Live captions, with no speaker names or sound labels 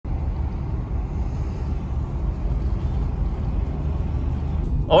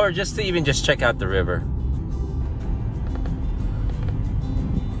or just to even just check out the river.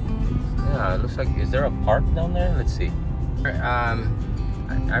 Yeah, it looks like, is there a park down there? Let's see. I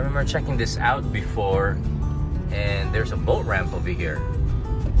remember checking this out before, and there's a boat ramp over here.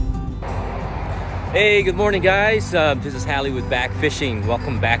 Hey, good morning, guys. This is Hallie with BackFishing.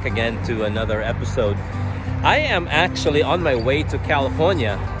 Welcome back again to another episode. I am actually on my way to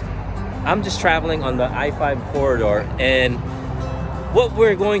California. I'm just traveling on the I-5 corridor, and what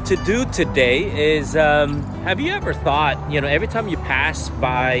we're going to do today is, have you ever thought, every time you pass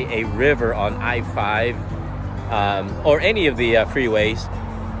by a river on I-5 or any of the freeways,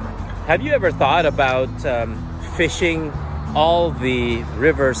 have you ever thought about fishing all the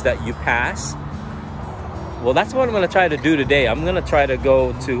rivers that you pass? Well, that's what I'm going to try to do today. I'm going to try to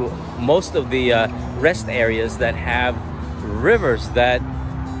go to most of the rest areas that have rivers that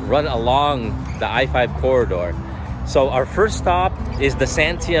run along the I-5 corridor. So our first stop is the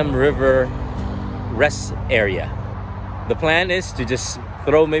Santiam River rest area. The plan is to just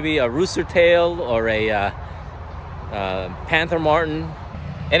throw maybe a rooster tail or a panther martin.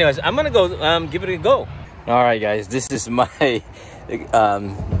 Anyways, I'm gonna go give it a go. All right, guys, this is my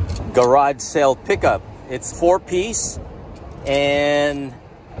garage sale pickup. It's 4-piece, and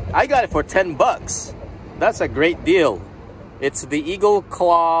I got it for 10 bucks. That's a great deal. It's the Eagle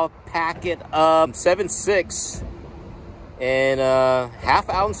Claw packet 7.6 and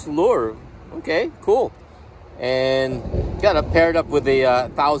half-ounce lure. Okay, cool. And got it paired up with the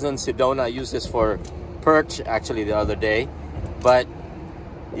 1000 Sedona. I used this for perch actually the other day. But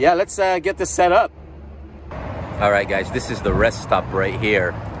yeah, let's get this set up. All right, guys, this is the rest stop right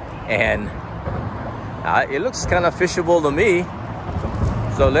here, and it looks kind of fishable to me.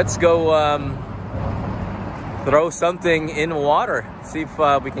 So let's go throw something in the water, see if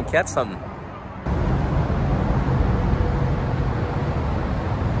we can catch something.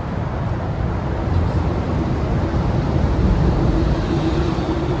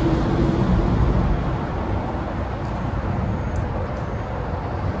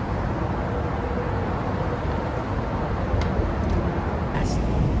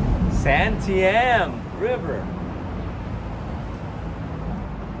 Santiam River.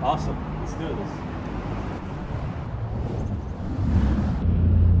 Awesome. Let's do this.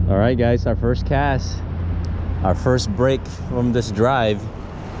 All right, guys, our first cast, our first break from this drive.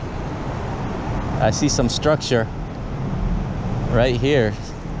 I see some structure right here.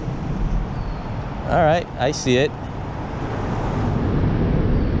 All right, I see it.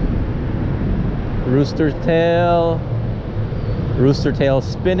 Rooster tail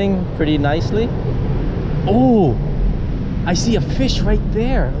spinning pretty nicely. Oh, I see a fish right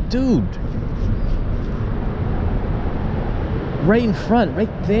there, dude. Right in front,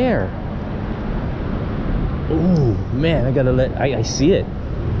 right there. Oh man, I gotta I see it.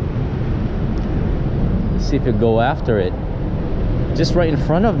 Let's see if it go after it. Just right in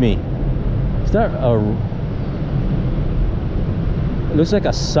front of me. Is that it looks like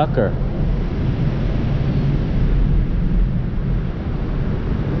a sucker.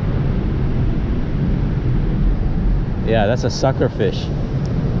 Yeah, that's a sucker fish.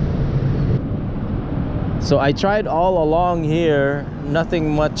 So I tried all along here,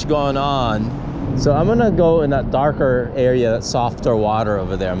 nothing much going on. So I'm gonna go in that darker area, that softer water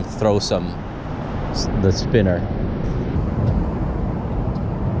over there, and throw the spinner.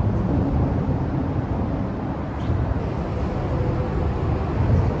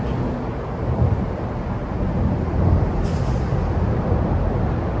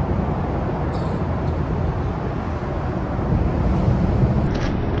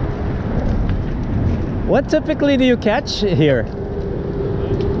 What typically do you catch here?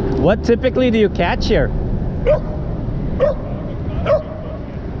 What typically do you catch here?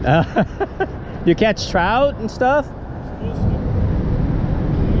 You catch trout and stuff?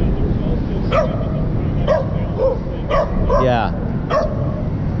 Yeah.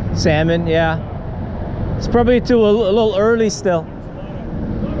 Salmon, yeah. It's probably a little early still.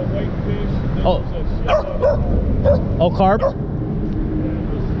 Oh, carp?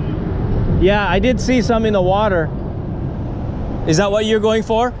 Yeah, I did see some in the water. Is that what you're going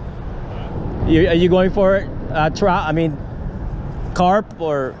for? Are you going for trout? I mean, carp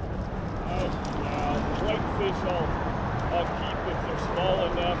or? Whitefish I'll keep if they're small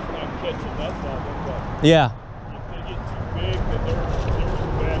enough and I catch them. That's all. But yeah. If they get too big, then they're as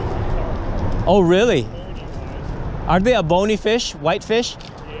bad as carp. Oh, really? Bony-wise. Are they a bony fish, white fish?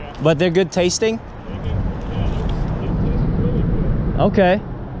 Yeah. But they're good tasting? They taste really good. Okay.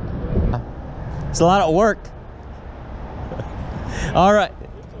 It's a lot of work. All right.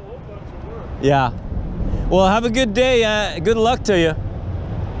 It's a whole bunch of work. Yeah. Well, have a good day. Good luck to you.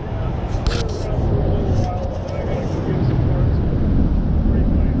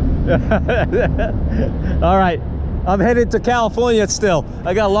 All right, I'm headed to California still.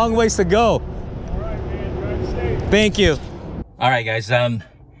 I got a long ways to go. All right, man. Drive safe. Thank you. All right, guys. The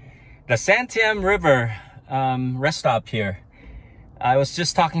Santiam River rest stop here. I was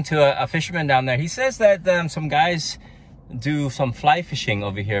just talking to a fisherman down there. He says that some guys do some fly fishing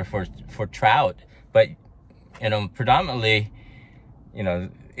over here for trout, but you know, predominantly, you know,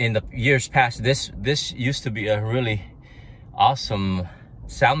 in the years past, this used to be a really awesome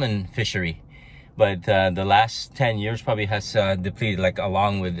salmon fishery, but the last 10 years probably has depleted, like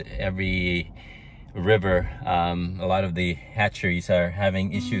along with every river. A lot of the hatcheries are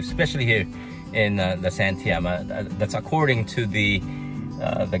having issues, especially here in the Santiam. That's according to the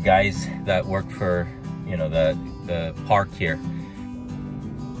guys that work for, you know, the park here.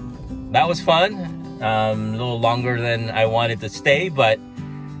 That was fun. A little longer than I wanted to stay, but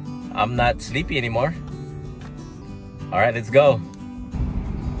I'm not sleepy anymore. All right, let's go.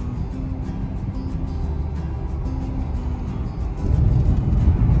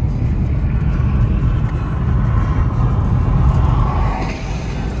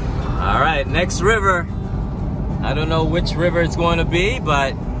 All right, next river. I don't know which river it's going to be,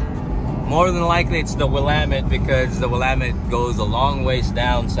 but more than likely it's the Willamette, because the Willamette goes a long ways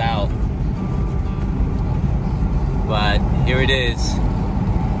down south. But here it is,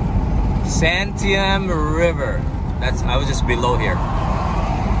 Santiam River. I was just below here,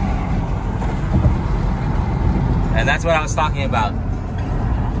 and that's what I was talking about.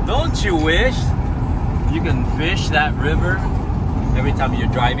 Don't you wish you can fish that river every time you're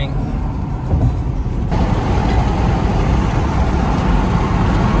driving?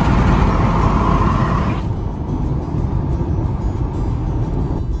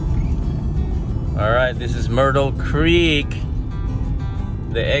 All right, this is Myrtle Creek,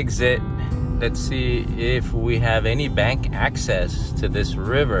 the exit. Let's see if we have any bank access to this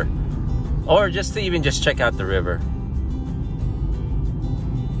river, or just to even just check out the river.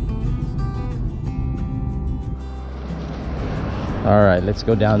 All right, let's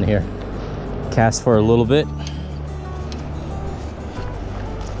go down here, cast for a little bit.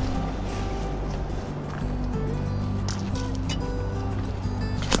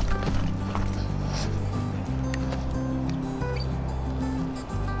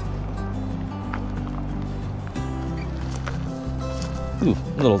 Ooh,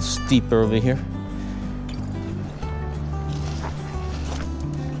 a little steeper over here.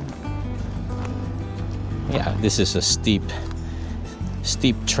 Yeah, this is a steep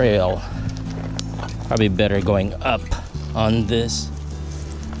trail. Probably better going up on this.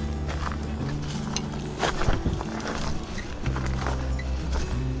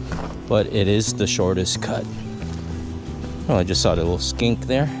 But it is the shortest cut. Oh, I just saw the little skink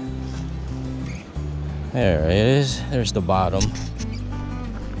there. There it is. There's the bottom.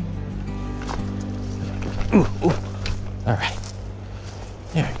 Ooh, ooh. All right,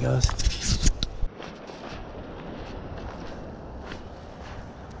 there it goes.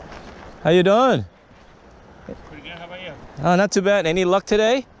 How you doing? Pretty good. How about you? Oh, not too bad. Any luck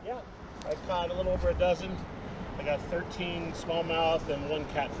today? Yeah, I caught a little over a dozen. I got 13 smallmouth and 1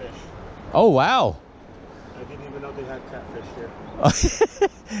 catfish. Oh, wow. I didn't even know they had catfish here.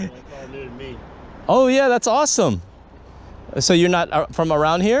 It's all new to me. Oh, yeah, that's awesome. So you're not from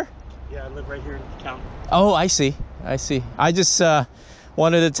around here? Yeah, I live right here in town. Oh, I see. I see. I just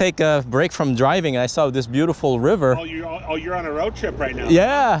wanted to take a break from driving, and I saw this beautiful river. Oh, you're on a road trip right now.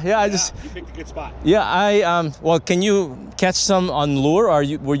 Yeah, yeah. You picked a good spot. Yeah, well, can you catch some on lure, or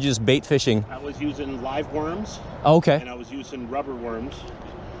were you just bait fishing? I was using live worms. Okay. And I was using rubber worms.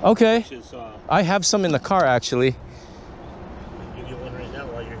 Okay. Which is, I have some in the car, actually. I'll give you one right now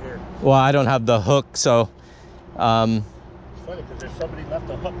while you're here. Well, I don't have the hook, so. It's funny because there's somebody left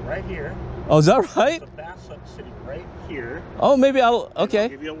a hook right here. Oh, is that right? There's a bass hook sitting right here. Oh, maybe I'll. Okay. I'll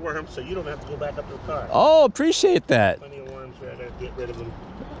give you a worm so you don't have to go back up to the car. Oh, appreciate that. Plenty of worms right there. Get rid of them.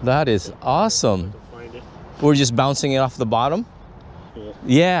 That is awesome. Find it. We're just bouncing it off the bottom. Cool.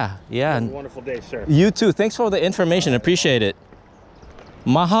 Yeah, yeah. Have a wonderful day, sir. You too. Thanks for the information. Appreciate it.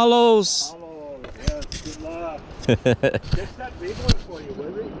 Mahalos. Hello. Yes, good luck. Catch that big one for you,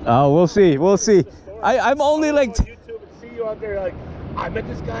 will we? Oh, we'll see. We'll see. I'm only like. On YouTube and see you out there like, I met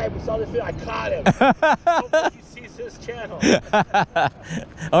this guy, we saw this video, I caught him. Hopefully he sees his channel.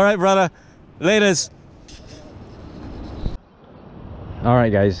 All right, brother. Laters. All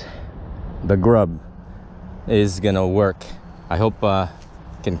right, guys. The grub is gonna work. I hope I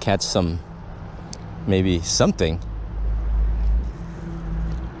can catch some, maybe something.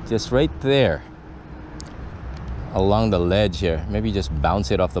 Just right there. Along the ledge here. Maybe just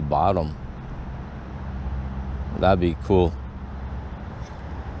bounce it off the bottom. That'd be cool.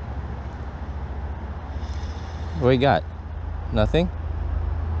 What you got? Nothing?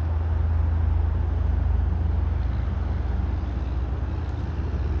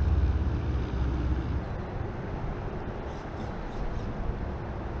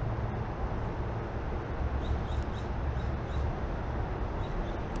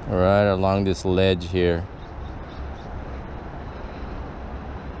 Right along this ledge here.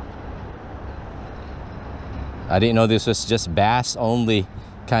 I didn't know this was just bass only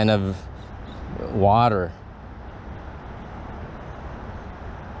kind of water.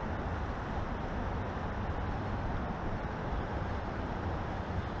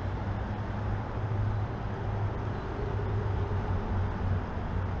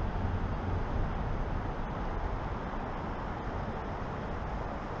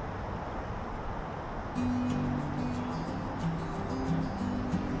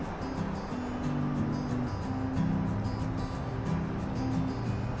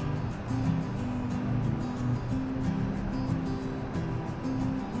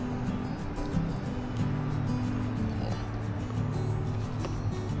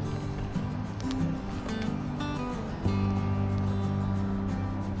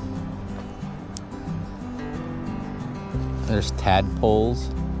 There's tadpoles.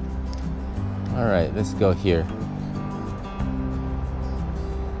 All right, let's go here.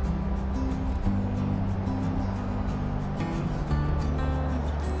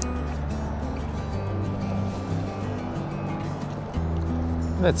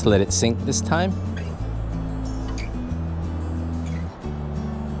 Let's let it sink this time.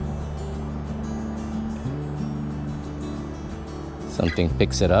 Something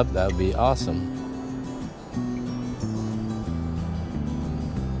picks it up, that would be awesome.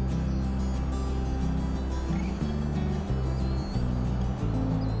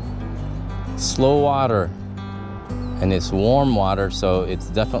 Slow water, and it's warm water, so it's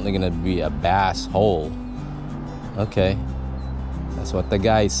definitely gonna be a bass hole. Okay, that's what the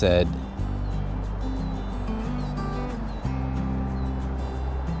guy said.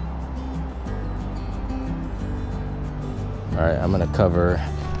 All right, I'm gonna cover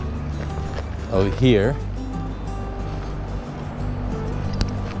over here.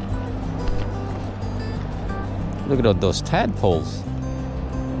 Look at all those tadpoles.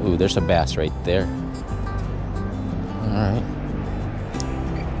 Ooh, there's a bass right there. All right.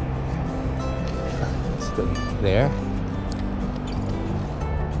 Let's go there.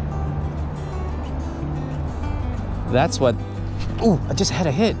 That's what... Ooh, I just had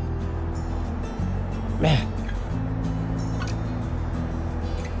a hit. Man.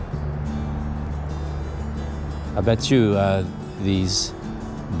 I bet you these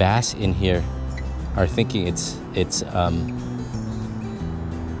bass in here are thinking it's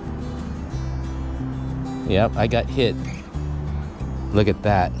yep, I got hit. Look at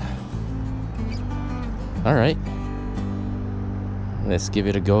that. All right. Let's give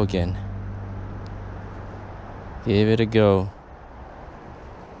it a go again. Give it a go.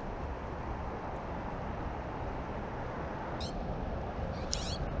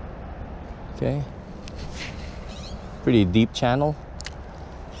 Okay. Pretty deep channel.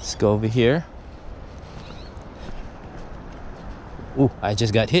 Let's go over here. Ooh, I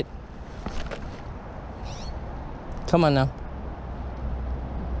just got hit. Come on now.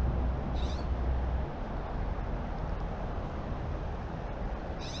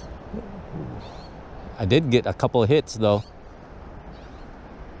 I did get a couple of hits though.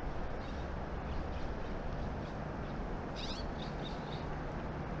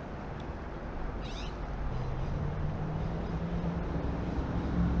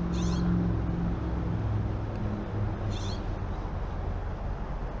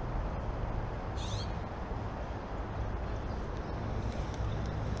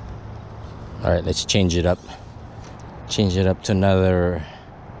 All right, let's change it up. Change it up to another.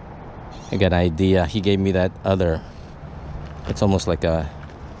 I got an idea. He gave me that other. It's almost like a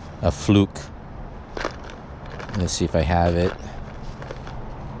fluke. Let's see if I have it.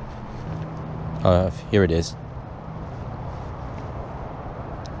 Here it is.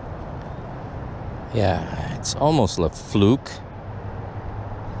 Yeah, it's almost a fluke,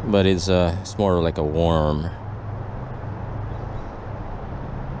 but it's more like a worm.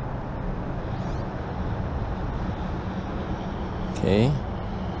 Okay.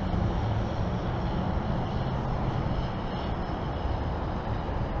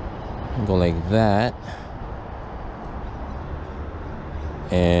 Go like that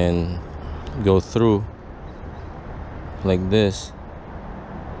and go through like this.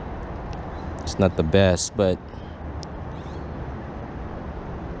 It's not the best, but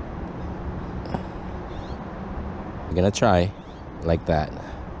I'm gonna try like that.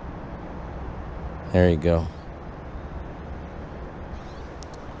 There you go.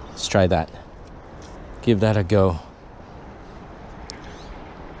 Let's try that. Give that a go.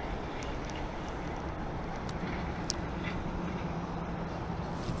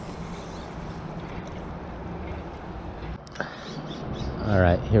 All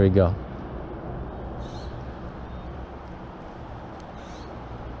right, here we go.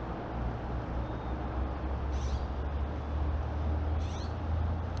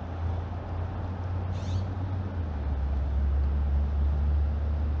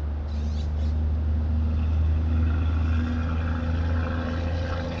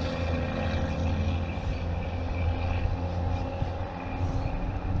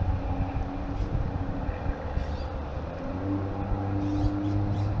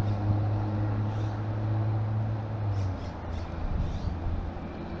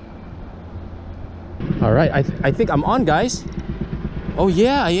 All right, I think I'm on, guys. Oh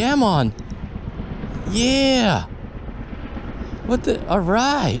yeah, I am on. Yeah. What the? All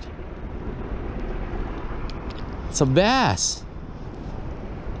right. It's a bass.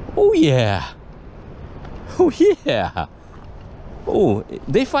 Oh yeah. Oh yeah. Oh,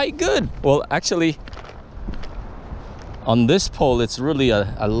 they fight good. Well, actually, on this pole, it's really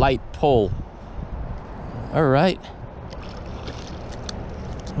a light pole. All right.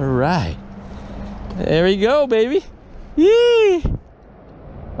 All right. There we go, baby. Yee!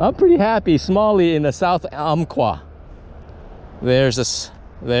 I'm pretty happy. Smallie in the South Umpqua. There's a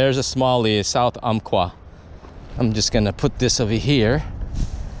smallie, South Umpqua. I'm just gonna put this over here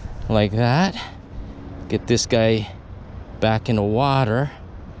like that. Get this guy back in the water.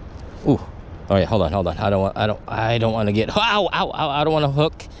 Ooh. All right, hold on. I don't want to get. Ow! I don't want to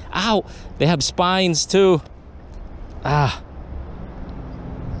hook. Ow! They have spines too. Ah.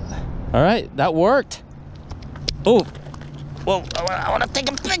 All right, that worked. Oh, whoa! I want to take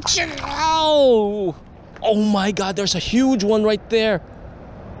a picture. Oh, oh my God! There's a huge one right there.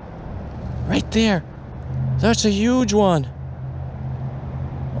 Right there. That's a huge one.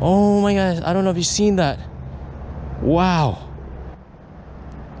 Oh my God! I don't know if you've seen that. Wow.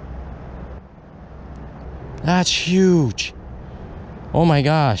 That's huge. Oh my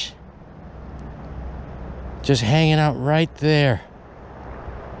gosh. Just hanging out right there.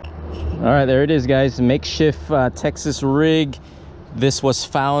 All right, there it is, guys. Makeshift Texas rig. This was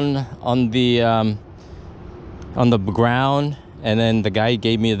found on the ground, and then the guy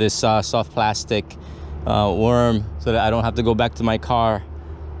gave me this soft plastic worm so that I don't have to go back to my car.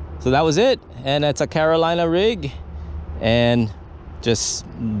 So that was it, and it's a Carolina rig, and just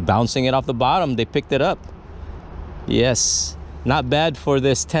bouncing it off the bottom, they picked it up. Yes, not bad for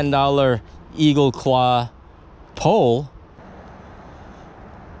this $10 Eagle Claw pole.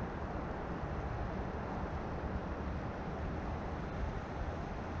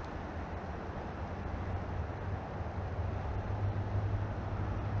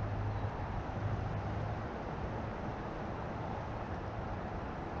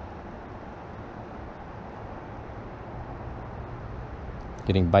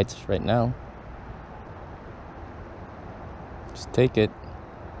 Getting bites right now. Just take it.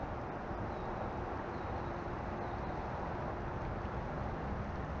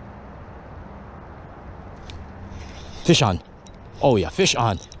 Fish on. Oh yeah, fish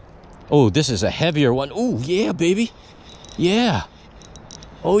on. Oh, this is a heavier one. Oh yeah, baby. Yeah.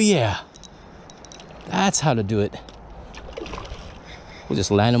 Oh yeah. That's how to do it. We'll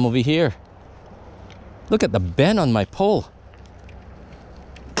just land them over here. Look at the bend on my pole.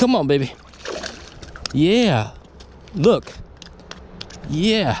 Come on, baby. Yeah. Look.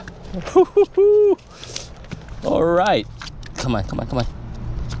 Yeah. All right. Come on.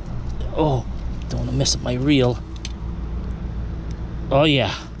 Oh, don't want to mess up my reel. Oh,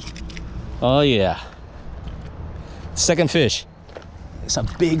 yeah. Oh, yeah. Second fish. It's a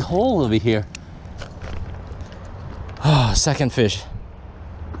big hole over here. Oh, second fish.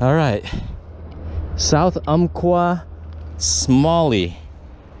 All right. South Umpqua Smallie.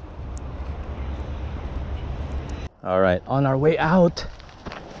 All right, on our way out.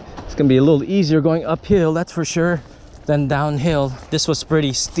 It's gonna be a little easier going uphill, that's for sure, than downhill. This was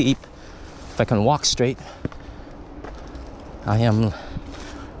pretty steep. If I can walk straight. I am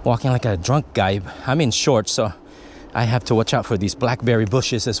walking like a drunk guy. I'm in shorts, so I have to watch out for these blackberry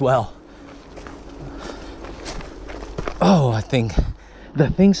bushes as well. Oh, I think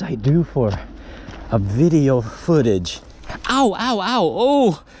the things I do for a video footage. Ow, ow, ow.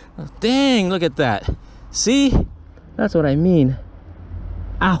 Oh, dang, look at that. See? That's what I mean.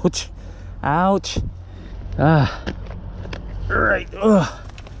 Ouch. Ouch. Ah. Right. Ugh.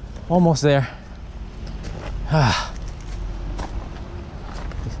 Almost there. Ah.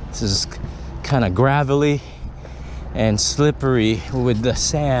 This is kind of gravelly. and slippery with the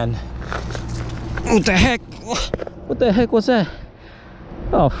sand. What the heck? What the heck was that?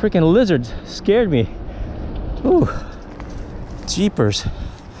 Oh, freaking lizards scared me. Ooh, jeepers.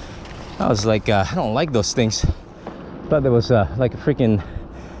 I was like, I don't like those things. Thought there was like a freaking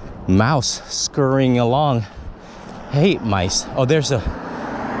mouse scurrying along. I hate mice. Oh, there's a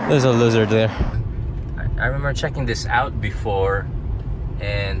lizard there. I remember checking this out before,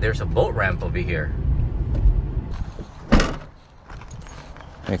 and there's a boat ramp over here.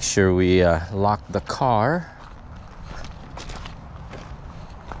 Make sure we lock the car.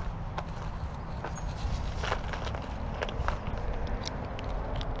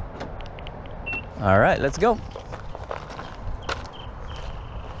 All right, let's go.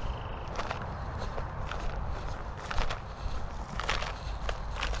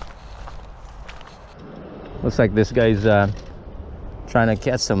 Looks like this guy's trying to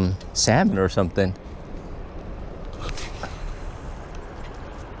catch some salmon or something.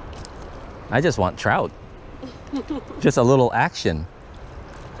 I just want trout. Just a little action.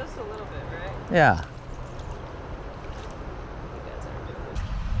 Just a little bit, right? Yeah.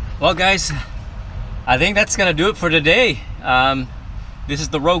 Well, guys, I think that's gonna do it for today. This is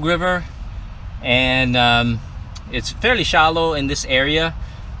the Rogue River, and it's fairly shallow in this area,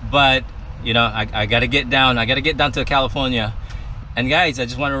 but you know, I gotta get down. I gotta get down to California. And guys, I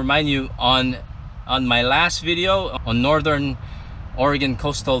just want to remind you, on my last video on Northern Oregon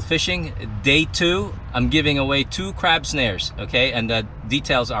coastal fishing, day 2, I'm giving away 2 crab snares, okay? And the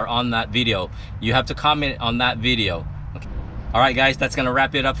details are on that video. You have to comment on that video. Okay. All right, guys, that's gonna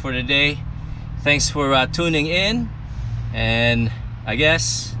wrap it up for today. Thanks for tuning in, and I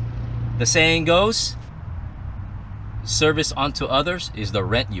guess the saying goes, service unto others is the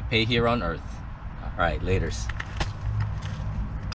rent you pay here on earth. All right, laters.